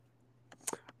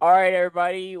All right,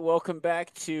 everybody, welcome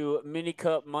back to Mini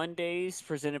Cup Mondays,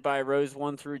 presented by Rows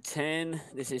 1 through 10.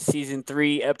 This is Season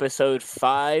 3, Episode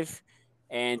 5,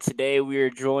 and today we are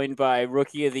joined by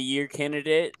Rookie of the Year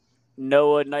candidate,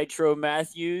 Noah Nitro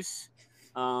Matthews,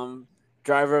 um,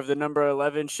 driver of the number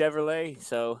 11 Chevrolet.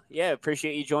 So, yeah,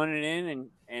 appreciate you joining in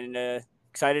and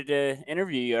excited to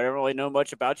interview you. I don't really know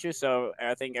much about you, so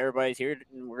I think everybody's here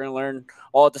and we're going to learn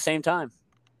all at the same time.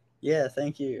 Yeah,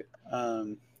 thank you.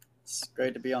 It's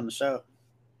great to be on the show.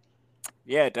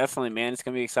 Yeah, definitely, man. It's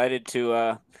gonna be excited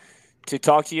to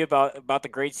talk to you about the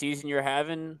great season you're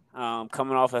having.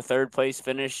 Coming off a third place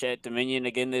finish at Dominion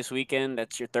again this weekend.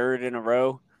 That's your third in a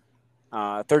row.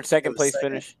 Third, It second was place second.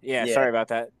 finish. Yeah, Yeah, sorry about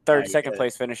that. Third, you're second good.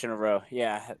 place finish in a row.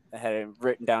 Yeah, I had it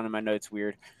written down in my notes.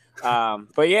 Weird.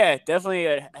 But yeah, definitely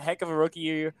a heck of a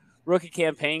rookie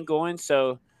campaign going.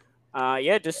 So,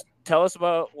 yeah, just tell us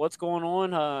about what's going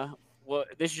on. What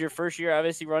this is your first year,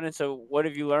 obviously running. So, what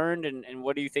have you learned, and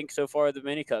what do you think so far of the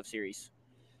Mini Cup series?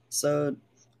 So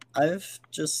I've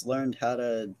just learned how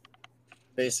to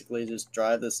basically just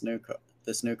drive this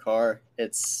new car.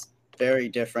 It's very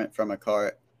different from a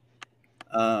kart.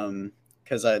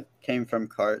 Because I came from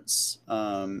karts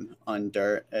on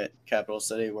dirt at Capital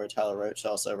City, where Tyler Roach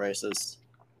also races.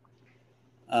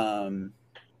 Um,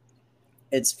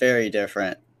 it's very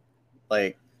different.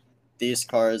 Like these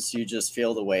cars, you just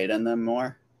feel the weight in them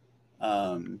more.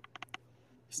 Because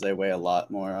they weigh a lot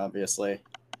more, obviously,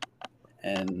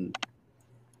 and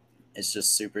it's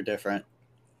just super different.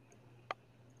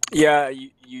 Yeah,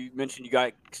 you mentioned you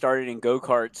got started in go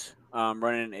karts,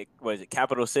 running was it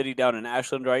Capital City down in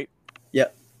Ashland, right?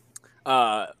 Yep.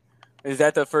 Uh, is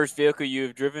that the first vehicle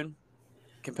you've driven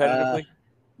Uh, competitively?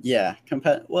 yeah.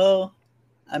 Well,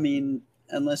 I mean,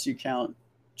 unless you count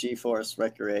G-Force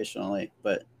recreationally,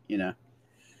 but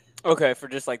Okay, for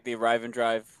just like the arrive and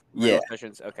drive yeah. rental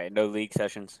sessions. Okay, no league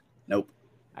sessions. Nope.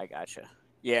 I gotcha.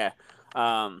 Yeah,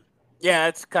 um, yeah,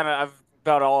 that's kind of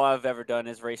about all I've ever done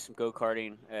is race some go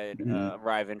karting at Hmm.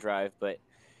 arrive and drive, but.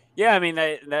 Yeah, I mean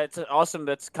that's awesome.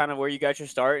 That's kind of where you got your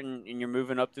start, and you're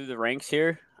moving up through the ranks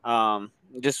here.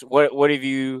 Just what have what do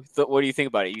you think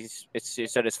about it? You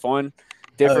said it's fun,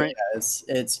 Oh different.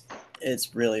 yeah,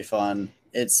 it's really fun.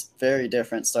 It's very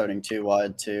different starting two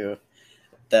wide too.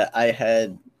 That I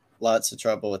had lots of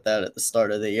trouble with that at the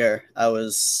start of the year.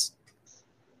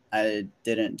 I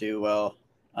didn't do well,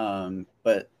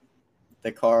 but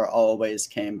the car always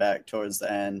came back towards the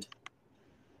end.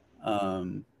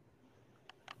 Um,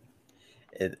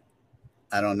 it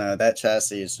I don't know, that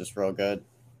chassis is just real good.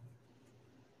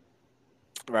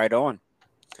 Right on,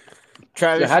 So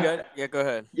Travis. You how? got yeah. Go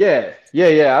ahead. Yeah.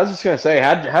 I was just gonna say,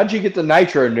 how'd you get the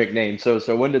Nitro nickname? So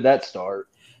when did that start?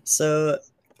 So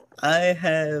I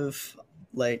have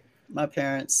like my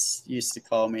parents used to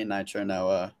call me Nitro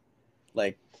Noah,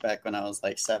 like back when I was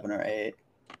like 7 or 8.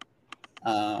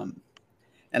 Um,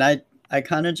 and I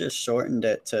kind of just shortened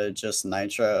it to just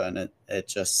Nitro, and it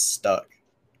just stuck.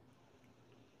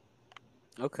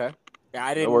 Okay.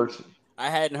 Yeah, That works. I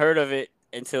hadn't heard of it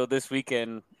until this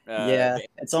weekend. Yeah,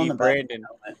 it's on See the back of Brandon. the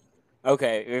helmet.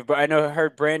 Okay, but I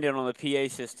heard Brandon on the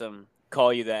PA system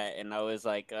call you that, and I was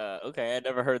like, okay, I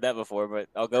never heard that before, but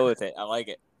I'll go with it. I like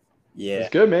it. Yeah, That's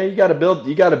good, man. You got to build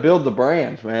the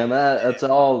brand, man. That's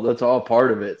all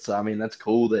part of it. So I mean, that's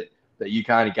cool that you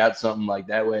kind of got something like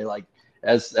that way. Like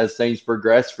as things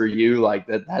progress for you, like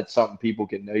that's something people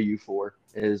can know you for.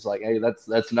 Is like, hey,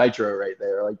 that's Nitro right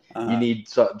there. Like you uh, need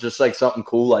just like something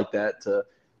cool like that to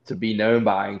be known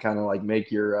by and kind of like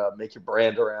make your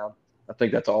brand around. I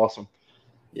think that's awesome.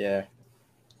 yeah.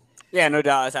 Yeah, no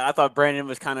doubt. I thought Brandon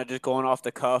was kind of just going off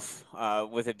the cuff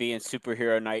with it being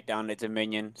superhero night down at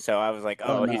Dominion. So I was like,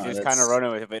 Oh oh, he's no, just kind of that's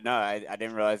running with it. But no, I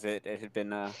didn't realize it had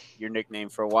been your nickname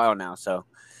for a while now. So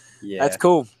that's yeah.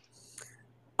 cool.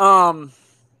 Um,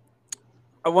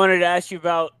 I wanted to ask you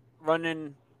about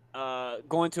running,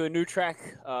 going to a new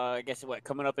track. I guess what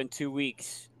coming up in 2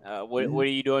 weeks. Mhm. What are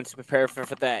you doing to prepare for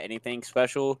that? Anything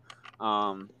special?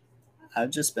 Um,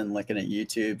 I've just been looking at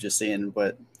YouTube, just seeing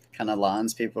what kind of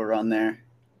lines people run there.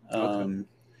 okay.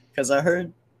 Because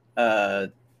uh,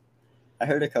 I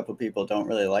heard a couple people don't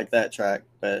really like that track,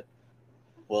 but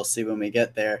we'll see when we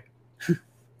get there.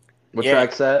 What Yeah.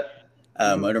 track's that?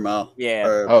 Mhm. Motor Mile Yeah.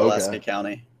 or Oh, Pulaski okay.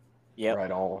 County. Yep.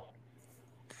 Right on.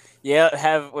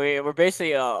 Yeah, we're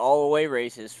basically all away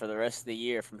races for the rest of the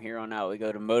year from here on out. We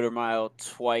go to Motor Mile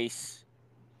twice,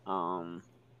 um,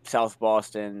 South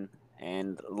Boston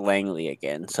and Langley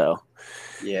again. So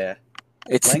Yeah,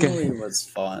 it's good. Langley was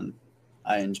fun.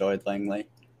 I enjoyed Langley.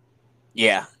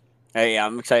 Yeah. Yeah,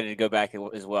 I'm excited to go back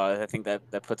as well. I think that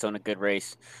puts on a good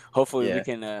race. Hopefully, we Yeah,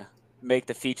 can make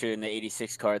the feature in the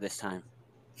 '86 car this time.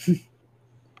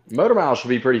 Motor Mile should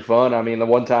be pretty fun. I mean, the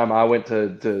one time I went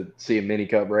to see a mini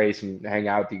cup race and hang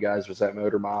out with you guys was at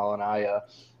Motor Mile, and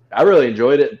I really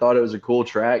enjoyed it and thought it was a cool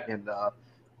track, and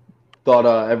thought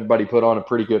everybody put on a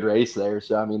pretty good race there.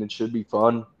 So I mean, it should be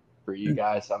fun for you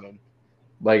guys. I mean,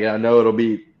 like I know it'll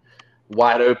be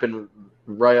wide open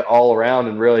right all around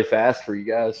and really fast for you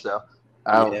guys. So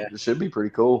Yeah. it should be pretty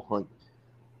cool. Like,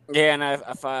 Yeah, and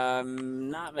if I'm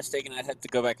not mistaken, I'd have to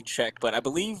go back and check, but I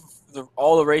believe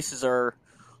all the races are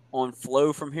on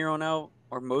flow from here on out,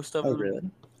 or most of Oh, them. really?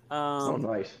 oh,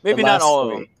 nice. The Maybe not last all of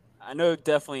them. three. I know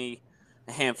definitely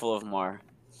a handful of them are.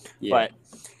 Yeah. But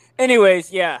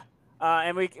anyways, yeah.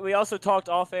 And we also talked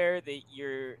off air that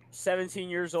you're 17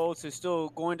 years old, so still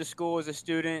going to school as a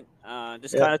student.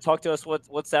 Just kind Yep. of talk to us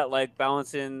what's that like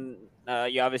balancing.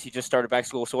 You obviously just started back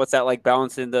school, so what's that like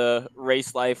balancing the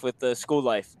race life with the school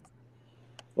life?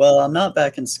 Well, I'm not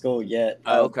back in school yet.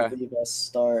 Oh, I okay. believe I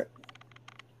start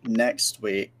next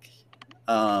week.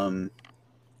 Um,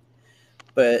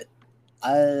 but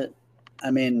I,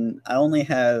 I mean, I only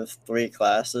have 3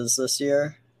 classes this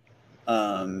year.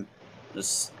 Um,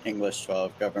 just English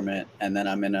 12, government, and then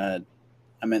I'm in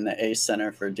the A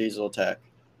Center for Diesel Tech.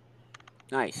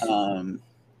 Nice. Um,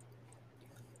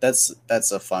 that's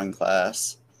a fun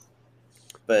class,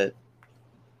 but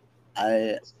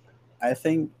I I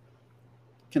think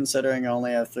considering I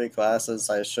only have 3 classes,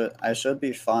 I should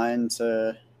be fine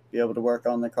to be able to work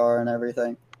on the car and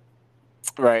everything.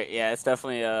 Right. Yeah, it's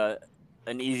definitely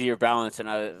an easier balance than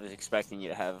I was expecting you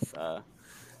to have.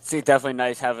 It's definitely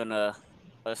nice having a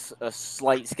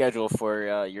slight schedule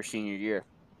for your senior year.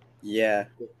 Yeah.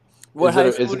 What high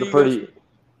Is school it do a you go to? pretty?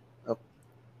 Oh,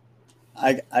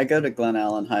 I go to Glen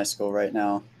Allen High School right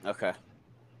now. Okay.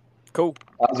 Cool.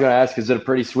 I was gonna ask, is it a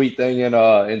pretty sweet thing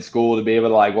in school to be able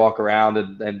to like walk around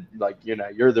and like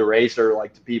you're the racer,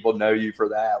 like do people know you for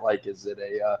that? Like, is it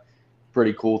a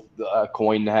pretty cool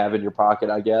coin to have in your pocket?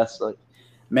 I guess. Like,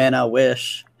 Man, I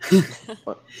wish.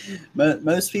 what-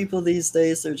 Most people these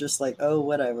days are just like, oh,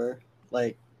 whatever,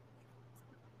 like,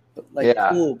 yeah,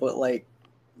 cool, but like,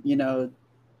 you know,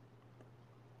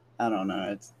 I don't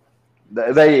know. It's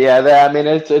I mean,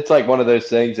 it's like one of those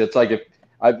things. It's like if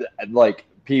I like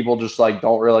people just like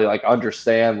don't really like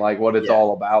understand like what it's yeah,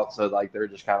 all about, so like they're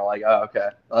just kind of like, oh, okay,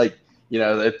 like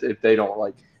if they don't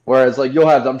like, whereas like you'll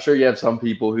have, I'm sure you have some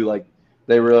people who like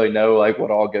they really know like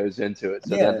what all goes into it,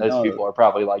 so then yeah, those no, people are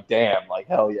probably like, damn, like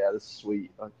hell yeah, this is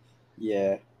sweet. Like,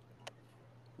 yeah.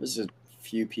 There's a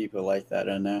few people like that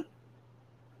I know.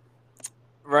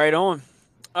 Right on.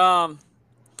 Um,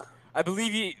 I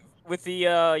believe you with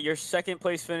the your second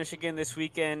place finish again this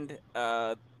weekend.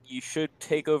 You should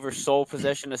take over sole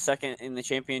possession of second in the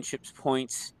championship's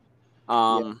points.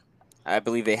 Yeah, Um, I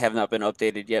believe they have not been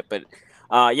updated yet, but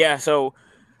yeah. So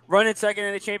running second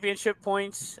in the championship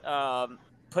points.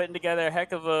 Putting together a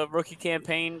heck of a rookie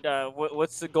campaign.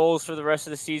 What's the goals for the rest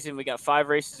of the season? We got 5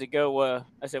 races to go.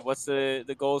 I said, what's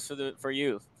the goals for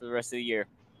you for the rest of the year?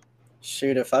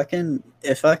 shoot, if I can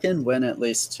win at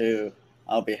least 2,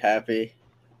 I'll be happy.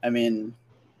 I mean,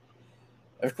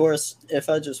 of course, if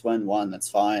I just win 1, that's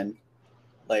fine.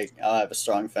 Like, I'll have a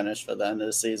strong finish for the end of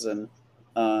the season.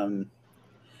 Um,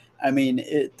 I mean,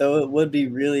 it would be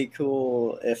really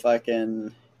cool if I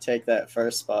can take that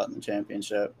first spot in the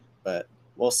championship, but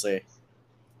we'll see.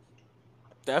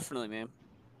 Definitely, man.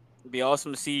 It'd be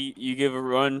awesome to see you give a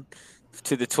run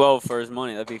to the 12 for his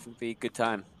money. That'd be a good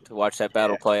time to watch that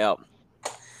battle Yeah. play out.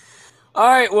 All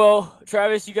right, well,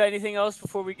 Travis, you got anything else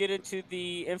before we get into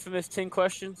the infamous 10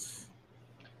 questions?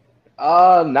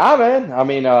 nah, man. I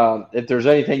mean, if there's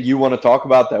anything you want to talk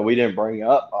about that we didn't bring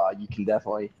up, you can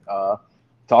definitely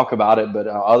talk about it. But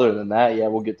other than that, yeah,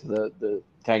 we'll get to the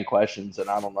 10 questions. And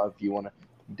I don't know if you want to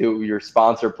do your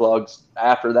sponsor plugs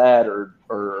after that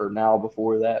or now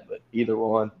before that, but either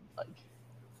one. Like,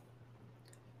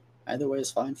 Either way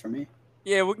is fine for me.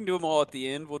 Yeah, we can do them all at the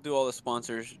end. We'll do all the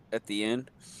sponsors at the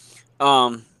end.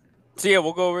 Um, so yeah,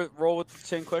 we'll roll with the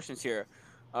 10 questions here.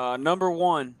 Number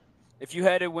one, if you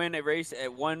had to win a race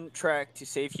at one track to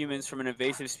save humans from an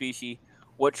invasive species,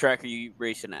 what track are you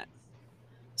racing at?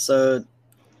 So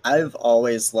I've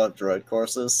always loved road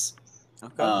courses.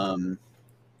 Okay. Um,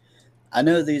 I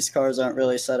know these cars aren't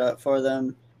really set up for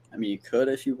them. I mean, you could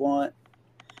if you want,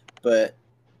 but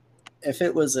if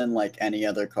it was in like any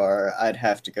other car, I'd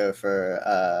have to go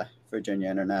for Virginia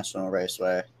International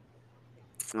Raceway.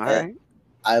 All Uh, right.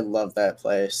 I love that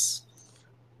place.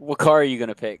 What car are you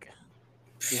gonna pick?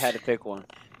 If you had to pick one.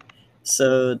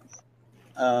 So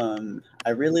I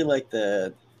really like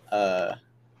the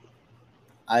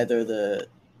either the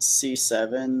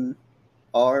C7R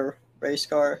race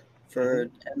car Mm-hmm. for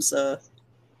IMSA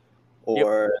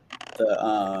or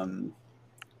the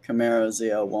Camaro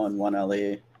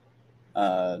ZL1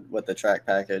 1LE with the track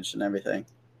package and everything.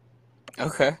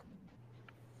 Okay.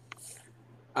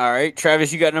 All right,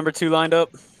 Travis, you got number 2 lined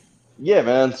up? Yeah,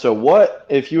 man. So what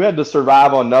if you had to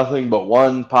survive on nothing but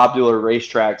one popular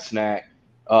racetrack snack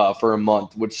for a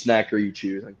month? Which snack are you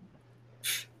choosing?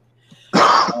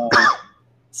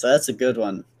 So that's a good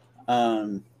one.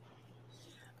 I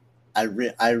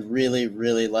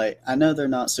really like. I know they're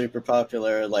not super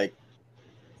popular, like,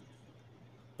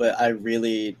 but I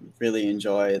really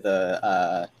enjoy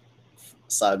the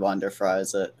Sidewinder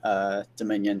fries at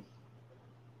Dominion.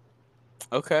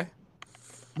 Okay.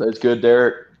 That's good,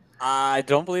 Derek. I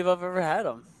don't believe I've ever had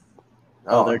them.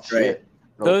 Oh, Oh they're great. shit.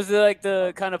 Those are like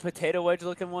the kind of potato wedge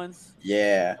looking ones.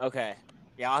 Yeah. Okay.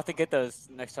 Yeah, I'll have to get those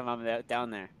next time I'm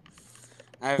down there.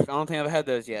 I don't think I've had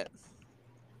those yet.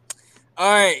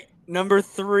 All right, number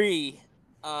 3.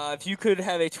 If you could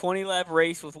have a 20-lap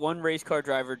race with one race car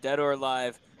driver, dead or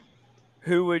alive,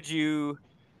 who would you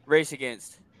race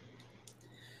against?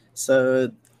 So,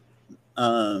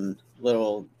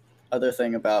 little other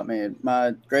thing about me,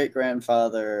 my great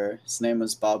grandfather, his name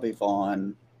was Bobby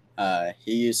Vaughn.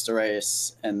 He used to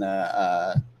race in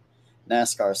the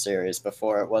NASCAR series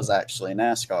before it was actually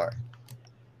NASCAR.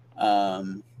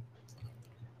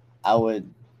 I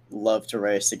would love to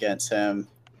race against him,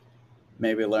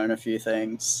 maybe learn a few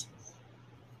things.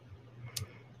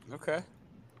 Okay.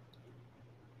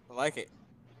 I like it.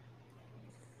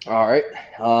 All right.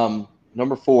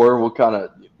 Number 4,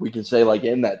 we can say like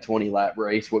in that 20-lap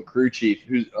race, what crew chief,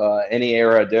 who's any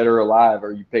era, dead or alive,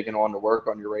 are you picking on to work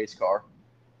on your race car?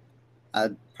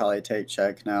 I'd probably take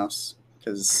Chad Knaus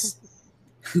because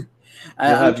He'll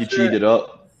I'm have you sure. cheated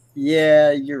up.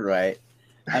 Yeah, you're right.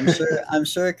 I'm sure. I'm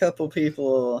sure a couple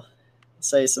people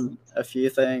say a few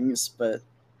things, but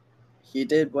he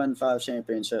did win 5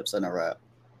 championships in a row.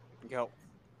 Yo,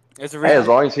 there's a Hey, reason.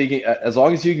 as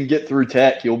long as you can get through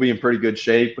tech, you'll be in pretty good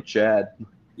shape with Chad.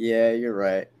 Yeah, you're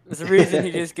right. There's a reason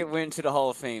he just went to the Hall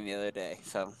of Fame the other day.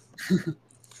 So,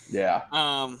 Yeah.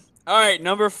 all right,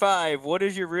 number 5. What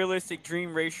is your realistic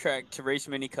dream racetrack to race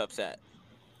mini cups at?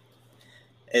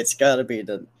 It's got to be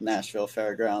the Nashville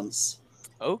Fairgrounds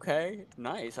Okay,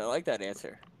 nice. I like that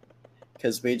answer.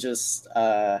 because we just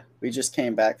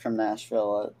came back from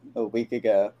Nashville a week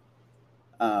ago,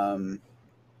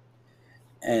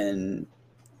 and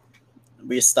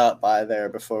we stopped by there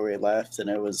before we left, and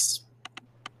it was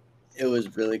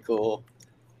really cool.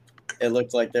 It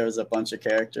looked like there was a bunch of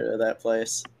character at that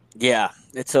place. Yeah,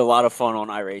 it's a lot of fun on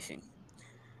iRacing.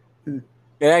 Hmm.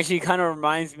 It actually kind of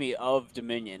reminds me of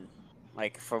Dominion.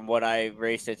 Like from what I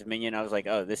raced at Dominion, I was like,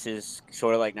 "Oh, this is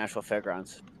sort of like Nashville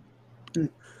Fairgrounds." Hmm.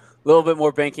 A little bit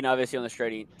more banking, obviously, on the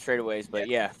straightaways, Yeah. but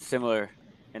yeah, similar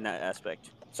in that aspect.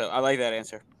 So I like that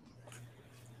answer.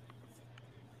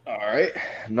 All right.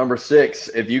 Number 6,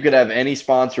 if you could have any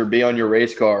sponsor be on your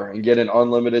race car and get an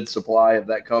unlimited supply of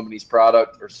that company's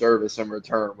product or service in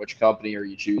return, which company are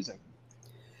you choosing?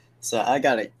 So I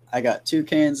got it. I got 2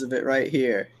 cans of it right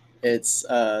here. It's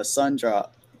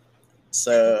Sundrop.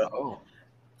 So Oh.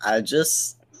 I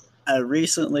just I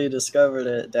recently discovered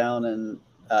it down in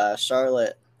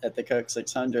Charlotte at the Coke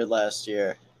 600 last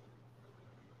year,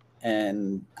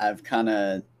 and I've kind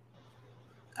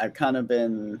of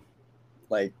been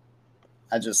like,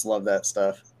 I just love that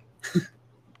stuff. Oh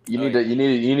yeah, You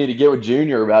need to get with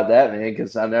Junior about that, man,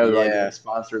 because I know like they Yeah.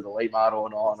 sponsor the late model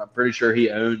and all, and I'm pretty sure he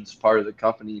owns part of the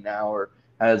company now or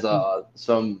has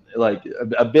some like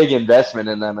a big investment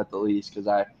in them at the least. Because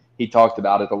I he talked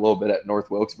about it a little bit at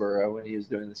North Wilkesboro when he was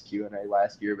doing this Q&A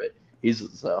last year. But he's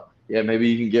so yeah, maybe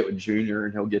you can get with Junior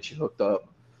and he'll get you hooked up.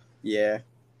 Yeah.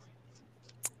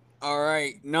 all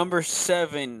right. Number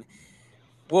 7.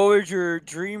 What would your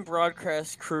dream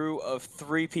broadcast crew of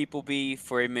 3 people be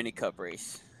for a mini cup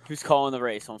race? Who's calling the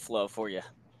race on Flow for you?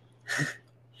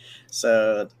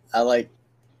 So I like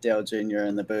Dale Jr.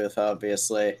 in the booth,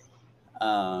 obviously.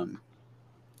 Um,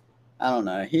 I don't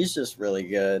know. He's just really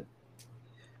good.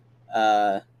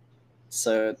 Uh,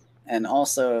 so and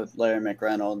also Larry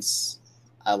McReynolds.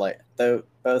 I like though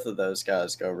both of those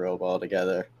guys go real well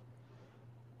together.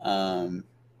 Um,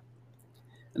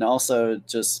 and also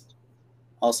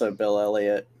Bill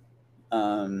Elliott.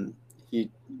 Um, he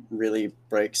really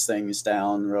breaks things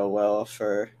down real well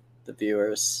for the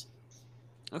viewers.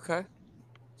 Okay.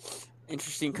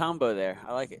 Interesting combo there.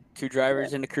 I like it. 2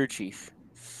 drivers and a crew chief.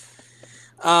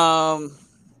 I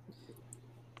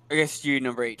guess you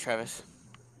number 8, Travis.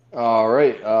 All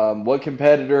right. What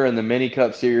competitor in the Mini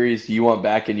Cup series do you want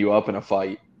backing you up in a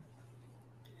fight?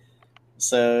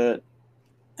 So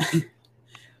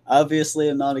obviously,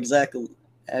 I'm not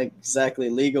exactly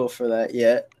legal for that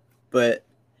yet, but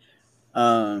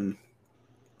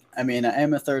I mean, I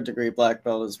am a third-degree black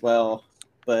belt as well,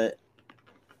 but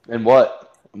And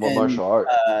what? What and martial art?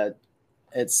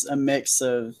 it's a mix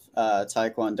of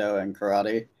taekwondo and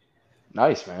karate.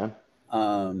 Nice, man.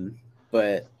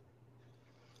 But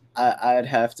I'd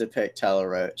have to pick Tyler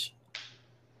Roach.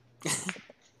 I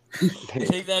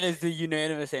think that is the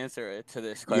unanimous answer to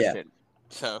this Yeah. question.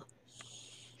 So,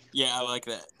 yeah, I like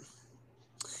that.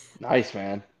 Nice,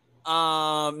 man.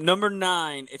 Number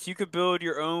 9. If you could build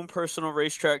your own personal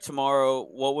racetrack tomorrow,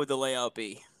 what would the layout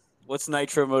be? What's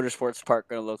Nitro Motorsports Park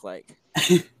going to look like?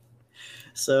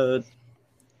 So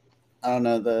I don't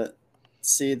know, the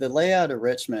layout of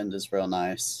Richmond is real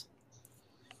nice,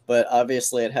 but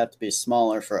obviously it'd have to be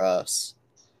smaller for us.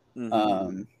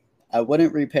 Mm-hmm. I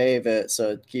wouldn't repave it, so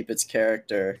it'd keep its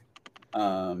character.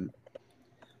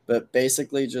 But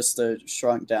basically just a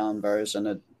shrunk down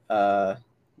version of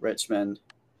Richmond,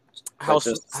 How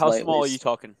but how small are you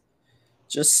talking?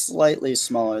 just slightly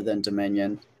smaller than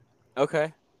Dominion.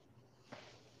 Okay.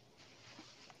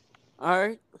 All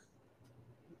right.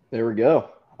 There we go.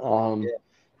 Yeah.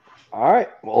 All right.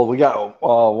 Well, we got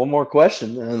one more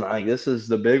question, and like this is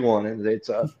the big one, and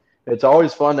it's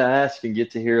always fun to ask and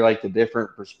get to hear like the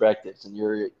different perspectives. And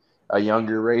you're a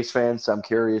younger race fan, so I'm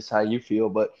curious how you feel.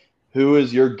 But who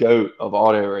is your goat of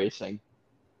auto racing?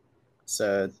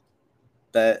 So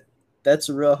that's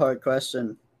a real hard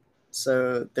question.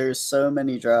 So there's so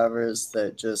many drivers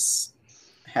that just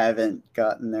haven't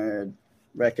gotten their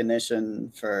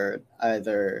recognition for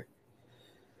either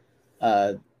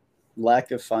uh,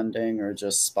 lack of funding or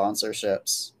just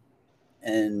sponsorships.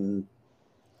 And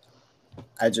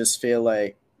I just feel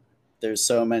like there's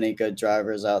so many good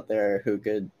drivers out there who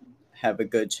could have a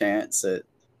good chance at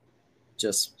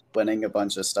just winning a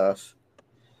bunch of stuff.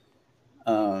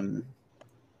 Um,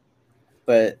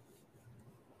 but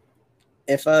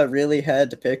if I really had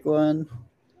to pick one,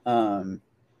 um,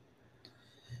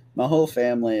 my whole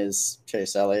family is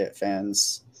Chase Elliott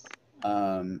fans.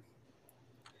 Um,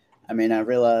 I mean, I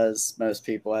realize most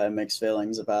people have mixed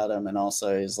feelings about him, and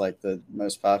also he's like the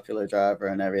most popular driver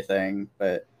and everything,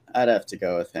 but I'd have to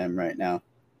go with him right now.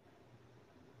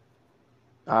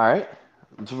 All right,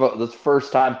 that's the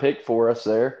first time pick for us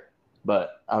there.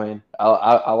 But I mean,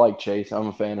 I like Chase. I'm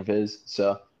a fan of his,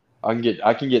 so I can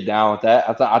get down with that.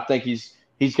 I think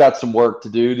he's got some work to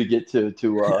do to get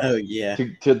Oh, yeah.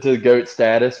 to goat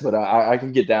status, but I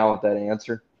can get down with that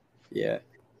answer. Yeah.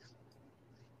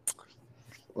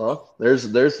 Well, there's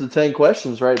the 10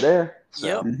 questions right there.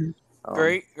 Yep. So, Hmm. um,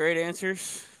 Great answers.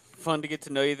 Fun to get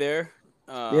to know you there.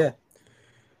 Yeah.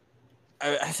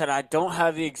 I said I don't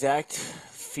have the exact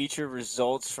feature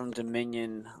results from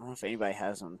Dominion. I don't know if anybody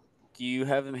has them. Do you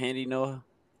have them handy, Noah?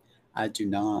 I do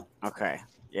not. Okay.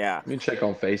 Yeah. let me check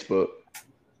on Facebook.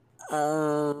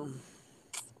 Um,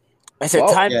 I said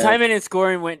Well, Yeah. timing and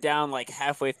scoring went down like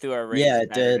halfway through our race Yeah,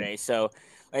 it did. Saturday. So,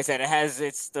 like I said,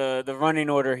 it's the running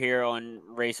order here on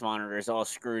Race Monitor is all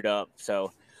screwed up.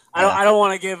 So, Yeah. I don't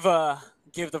want to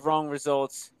give the wrong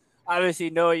results. Obviously,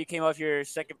 Noah, you came off your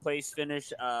second place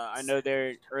finish. I know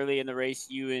there early in the race,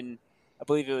 you and I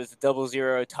believe it was the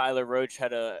 00 Tyler Roach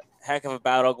had a heck of a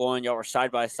battle going. Y'all were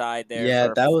side by side there Yeah,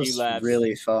 for a that few was laps.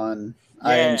 really fun.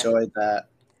 I Yeah, enjoyed that.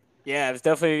 yeah, I was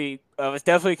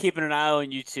definitely keeping an eye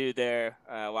on you two there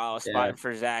while I was Yeah. spotting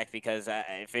for Zach because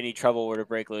if any trouble were to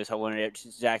break loose, I wanted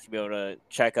Zach to be able to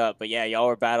check up. But yeah, y'all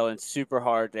were battling super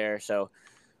hard there, so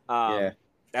Yeah.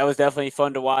 that was definitely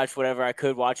fun to watch. Whatever I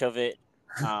could watch of it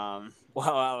while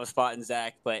I was spotting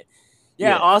Zach. But yeah,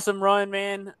 Yeah. awesome run,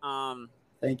 man.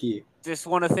 Thank you. Just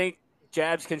want to thank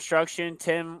Jabs Construction.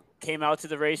 Tim came out to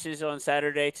the races on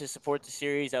Saturday to support the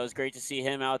series. That was great to see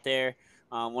him out there.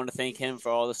 Want to thank him for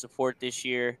all the support this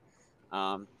year.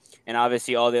 Um, and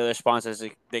obviously all the other sponsors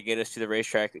that get us to the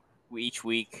racetrack each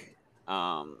week.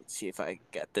 Let's see if I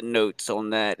got the notes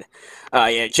on that.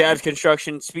 Yeah, Jabs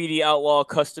Construction, Speedy Outlaw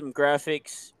Custom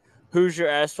Graphics, Hoosier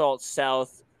Asphalt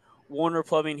South, Warner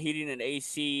Plumbing, Heating and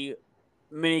AC,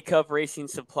 Mini Cup Racing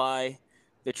Supply,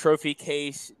 the trophy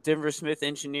case, Denver Smith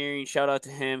Engineering. Shout out to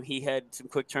him. He had some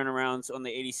quick turnarounds on the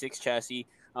 86 chassis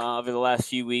over the last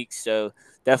few weeks. So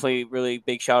definitely really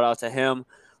big shout out to him.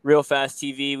 Real Fast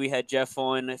TV. We had Jeff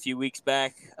on a few weeks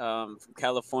back from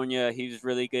California. He was a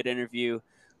really good interview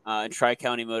in Tri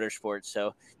County Motorsports.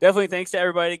 So definitely thanks to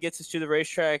everybody that gets us to the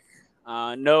racetrack.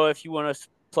 Noah, if you want to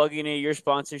plug any of your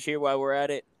sponsors here while we're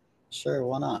at it. Sure,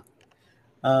 why not?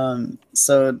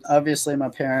 So obviously my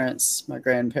parents, my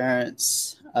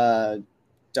grandparents,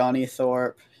 Donnie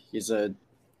Thorpe, he's a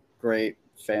great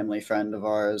family friend of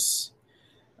ours.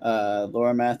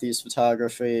 Laura Matthews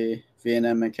Photography,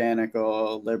 V&M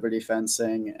Mechanical, Liberty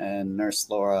Fencing, and Nurse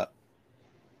Laura.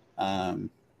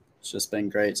 It's just been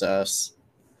great to us.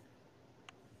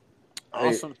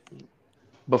 Awesome.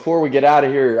 Before we get out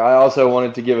of here, I also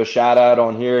wanted to give a shout out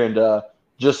on here and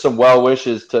just some well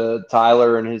wishes to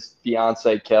Tyler and his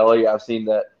fiance Kelly. I've seen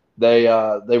that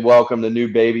they welcomed a new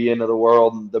baby into the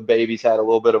world, and the baby's had a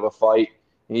little bit of a fight.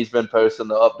 And he's been posting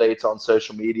the updates on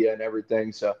social media and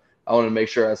everything. So I wanted to make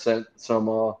sure I sent some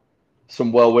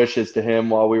well wishes to him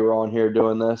while we were on here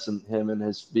doing this, and him and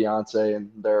his fiance, and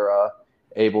they're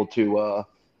able to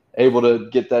able to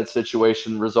get that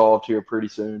situation resolved here pretty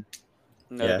soon.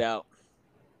 No doubt.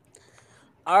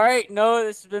 All right, Noah,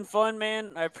 this has been fun,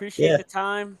 man. I appreciate the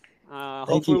time.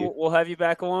 Hopefully, we'll have you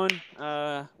back on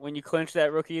when you clinch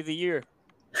that Rookie of the Year.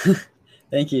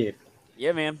 Thank you.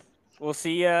 Yeah, man. We'll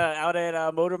see you out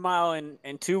at Motor Mile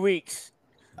in 2 weeks.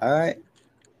 All right.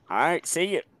 All right. See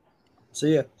you.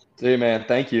 See you. See you, man.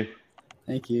 Thank you.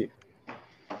 Thank you.